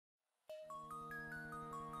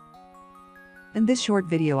In this short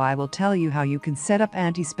video I will tell you how you can set up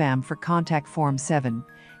AntiSpam for Contact Form 7.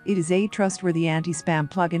 It is a trustworthy anti-spam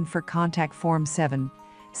plugin for Contact Form 7.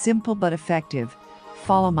 Simple but effective.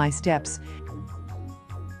 Follow my steps.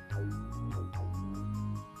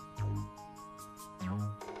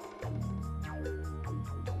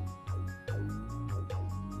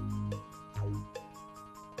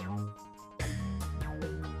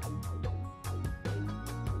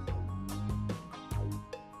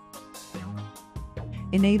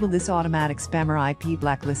 Enable this automatic spammer IP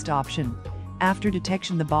blacklist option. After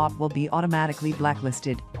detection, the bot will be automatically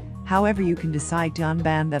blacklisted. However, you can decide to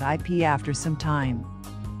unban that IP after some time.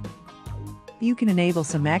 You can enable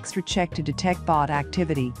some extra check to detect bot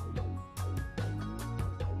activity.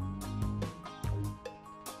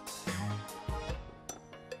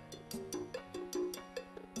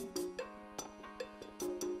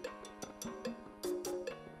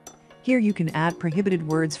 Here you can add prohibited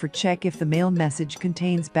words for check if the mail message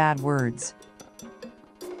contains bad words.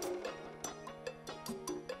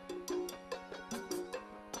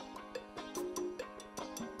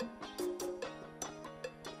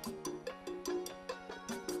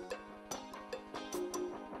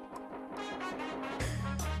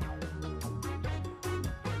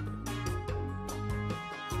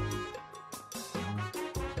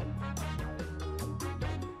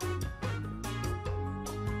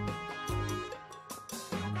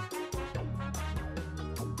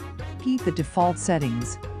 Keep the default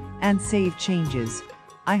settings and save changes.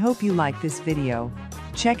 I hope you like this video.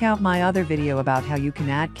 Check out my other video about how you can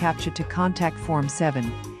add CAPTCHA to Contact Form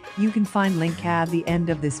 7. You can find link at the end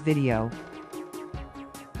of this video.